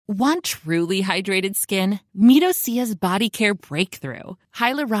Want truly hydrated skin? Meet Osea's Body Care Breakthrough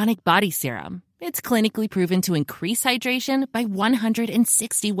Hyaluronic Body Serum. It's clinically proven to increase hydration by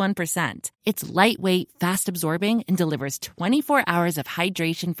 161%. It's lightweight, fast-absorbing, and delivers 24 hours of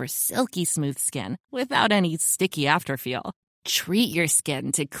hydration for silky smooth skin without any sticky afterfeel. Treat your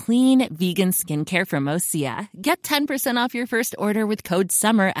skin to clean, vegan skincare from Osea. Get 10% off your first order with code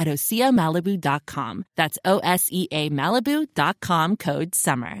SUMMER at OseaMalibu.com. That's OSEA Malibu.com, code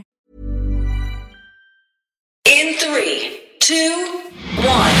SUMMER. In 3, 2,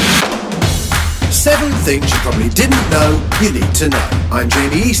 1. 7 things you probably didn't know you need to know. I'm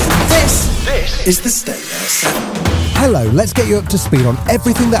Jamie East, and this is the Stay There 7. Hello, let's get you up to speed on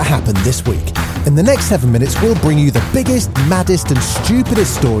everything that happened this week. In the next 7 minutes, we'll bring you the biggest, maddest and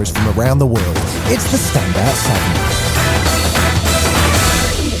stupidest stories from around the world. It's the Standout 7.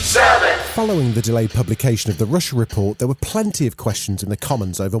 Following the delayed publication of the Russia report, there were plenty of questions in the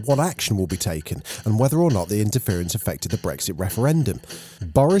Commons over what action will be taken and whether or not the interference affected the Brexit referendum.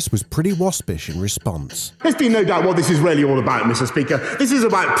 Boris was pretty waspish in response. There's been no doubt what this is really all about, Mr. Speaker. This is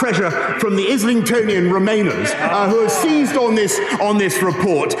about pressure from the Islingtonian Remainers who have seized on this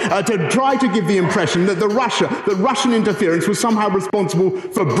report to try to give the impression that Russian interference was somehow responsible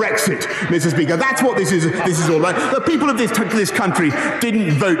for Brexit, Mr. Speaker. That's what this is all about. The people of this country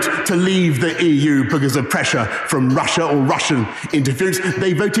didn't vote to leave the EU because of pressure from Russia or Russian interference.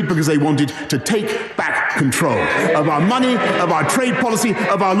 They voted because they wanted to take back control of our money, of our trade policy,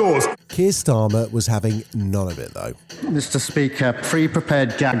 of our laws. Keir Starmer was having none of it, though. Mr. Speaker,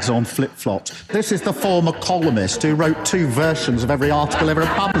 pre-prepared gags on flip-flops. This is the former columnist who wrote 2 versions of every article ever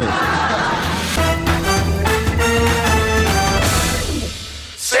published.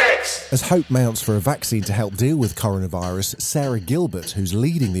 As hope mounts for a vaccine to help deal with coronavirus, Sarah Gilbert, who's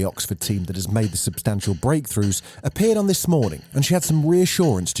leading the Oxford team that has made the substantial breakthroughs, appeared on This Morning, and she had some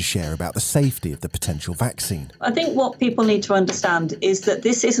reassurance to share about the safety of the potential vaccine. I think what people need to understand is that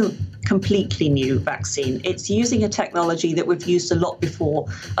this isn't completely new vaccine. It's using a technology that we've used a lot before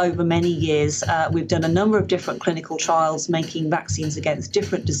over many years. We've done a number of different clinical trials making vaccines against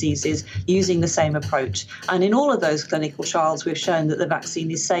different diseases using the same approach. And in all of those clinical trials, we've shown that the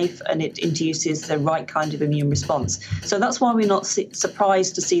vaccine is safe and it induces the right kind of immune response. So that's why we're not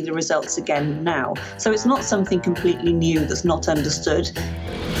surprised to see the results again now. So it's not something completely new that's not understood.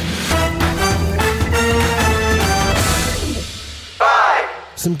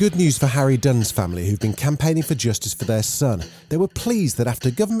 Some good news for Harry Dunn's family, who've been campaigning for justice for their son. They were pleased that after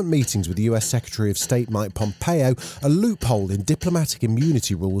government meetings with US Secretary of State Mike Pompeo, a loophole in diplomatic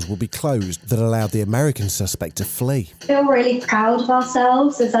immunity rules will be closed that allowed the American suspect to flee. I feel really proud of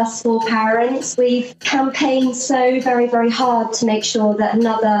ourselves as us 4 parents. We've campaigned so very, very hard to make sure that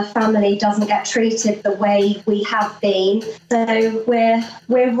another family doesn't get treated the way we have been. So we're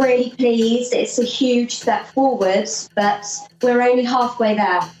really pleased. It's a huge step forward, but we're only halfway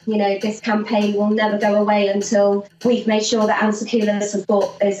there. You know, this campaign will never go away until we've made sure that Anne Secula's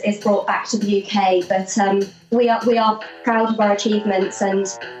is brought back to the UK. But we are proud of our achievements, and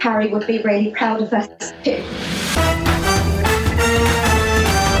Harry would be really proud of us too.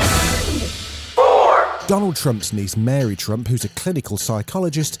 Donald Trump's niece, Mary Trump, who's a clinical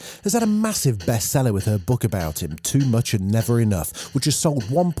psychologist, has had a massive bestseller with her book about him, Too Much and Never Enough, which has sold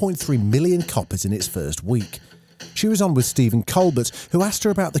 1.3 million copies in its first week. She was on with Stephen Colbert, who asked her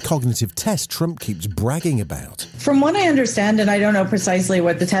about the cognitive test Trump keeps bragging about. From what I understand, and I don't know precisely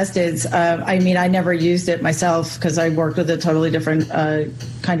what the test is, I never used it myself because I worked with a totally different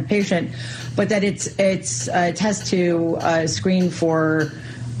kind of patient, but that it's a test to screen for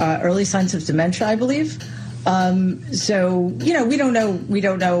early signs of dementia, I believe. So, you know, we don't know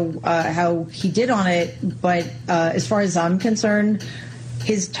how he did on it, but as far as I'm concerned,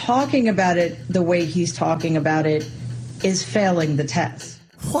 his talking about it the way he's talking about it is failing the test.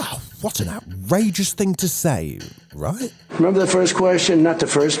 Wow, what an outrageous thing to say, right? Remember the first question? Not the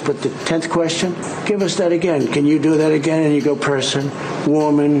first, but the 10th question? Give us that again. Can you do that again? And you go person,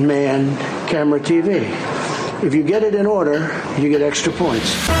 woman, man, camera, TV. If you get it in order, you get extra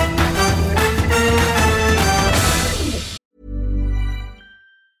points.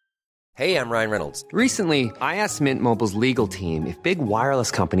 Hey, I'm Ryan Reynolds. Recently, I asked Mint Mobile's legal team if big wireless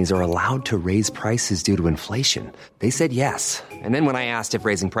companies are allowed to raise prices due to inflation. They said yes. And then when I asked if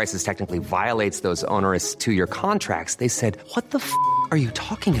raising prices technically violates those onerous 2-year contracts, they said, "What the f*** are you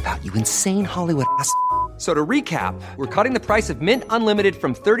talking about, you insane Hollywood ass?" So to recap, we're cutting the price of Mint Unlimited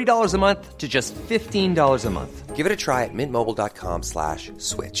from $30 a month to just $15 a month. Give it a try at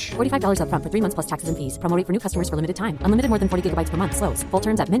mintmobile.com/switch. $45 up front for 3 months plus taxes and fees. Promo rate for new customers for limited time. Unlimited more than 40 gigabytes per month. Slows full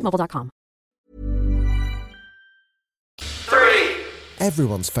terms at mintmobile.com.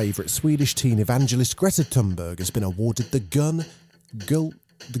 Everyone's favourite Swedish teen evangelist Greta Thunberg has been awarded the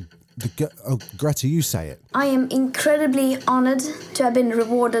Greta, you say it. I am incredibly honoured to have been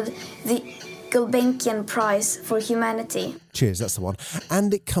rewarded the Gulbenkian Prize for Humanity. Cheers, that's the one.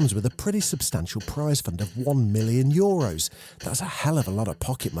 And it comes with a pretty substantial prize fund of €1 million. That's a hell of a lot of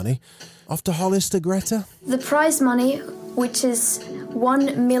pocket money. Off to Hollister, Greta? The prize money, which is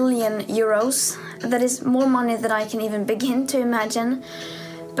 €1 million, that is more money than I can even begin to imagine.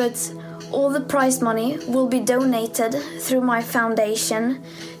 But all the prize money will be donated through my foundation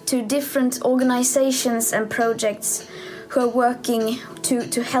to different organizations and projects who are working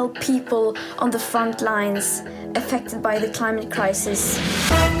to help people on the front lines affected by the climate crisis.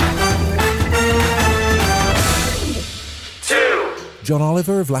 2. John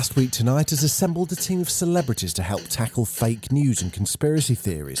Oliver of Last Week Tonight has assembled a team of celebrities to help tackle fake news and conspiracy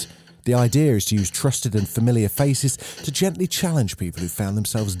theories. The idea is to use trusted and familiar faces to gently challenge people who found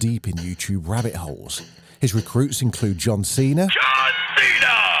themselves deep in YouTube rabbit holes. His recruits include John Cena.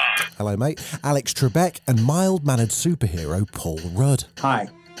 Hello, mate. Alex Trebek and mild-mannered superhero Paul Rudd. Hi,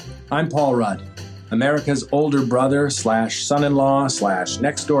 I'm Paul Rudd, America's older brother / son-in-law /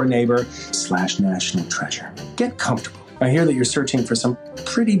 next-door neighbor / national treasure. Get comfortable. I hear that you're searching for some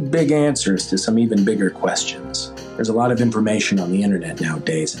pretty big answers to some even bigger questions. There's a lot of information on the internet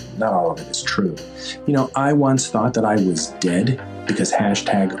nowadays, and not all of it is true. You know, I once thought that I was dead because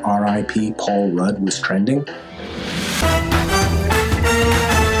 #RIP Paul Rudd was trending.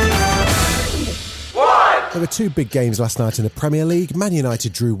 There were two big games last night in the Premier League. Man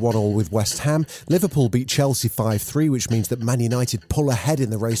United drew 1-1 with West Ham. Liverpool beat Chelsea 5-3, which means that Man United pull ahead in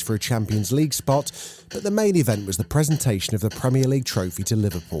the race for a Champions League spot. But the main event was the presentation of the Premier League trophy to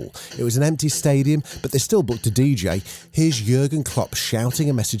Liverpool. It was an empty stadium, but they still booked a DJ. Here's Jurgen Klopp shouting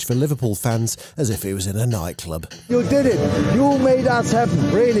a message for Liverpool fans as if it was in a nightclub. You did it. You made us happen.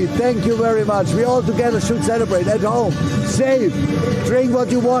 Really, thank you very much. We all together should celebrate at home. Safe. Drink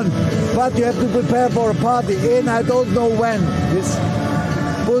what you want. But you have to prepare for a party in I don't know when. This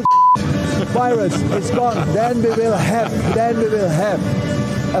virus is gone. Then we will have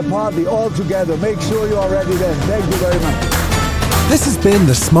a party all together. Make sure you are ready then. Thank you very much. This has been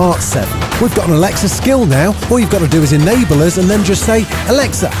the Smart 7. We've got an Alexa skill now. All you've got to do is enable us and then just say,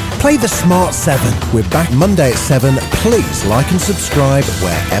 Alexa, play the Smart 7. We're back Monday at 7. Please like and subscribe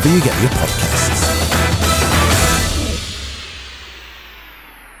wherever you get your podcasts.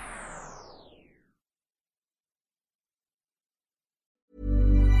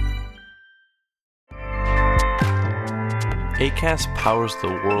 Acast powers the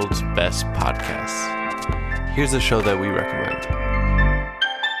world's best podcasts. Here's a show that we recommend.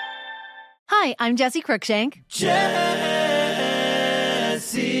 Hi, I'm Jessie Cruikshank. Jessie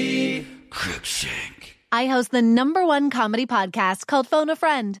Cruikshank. I host the #1 comedy podcast called Phone a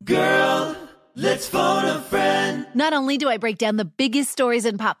Friend. Girl, let's phone a friend. Not only do I break down the biggest stories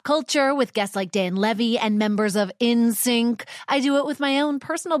in pop culture with guests like Dan Levy and members of NSYNC, I do it with my own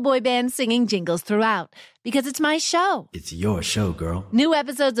personal boy band singing jingles throughout. Because it's my show. It's your show, girl. New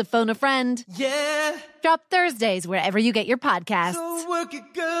episodes of Phone a Friend. Yeah. Drop Thursdays wherever you get your podcasts. So work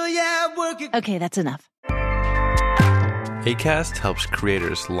it, girl, yeah, work it. Okay, that's enough. Acast helps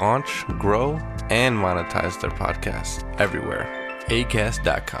creators launch, grow, and monetize their podcasts everywhere.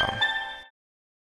 Acast.com.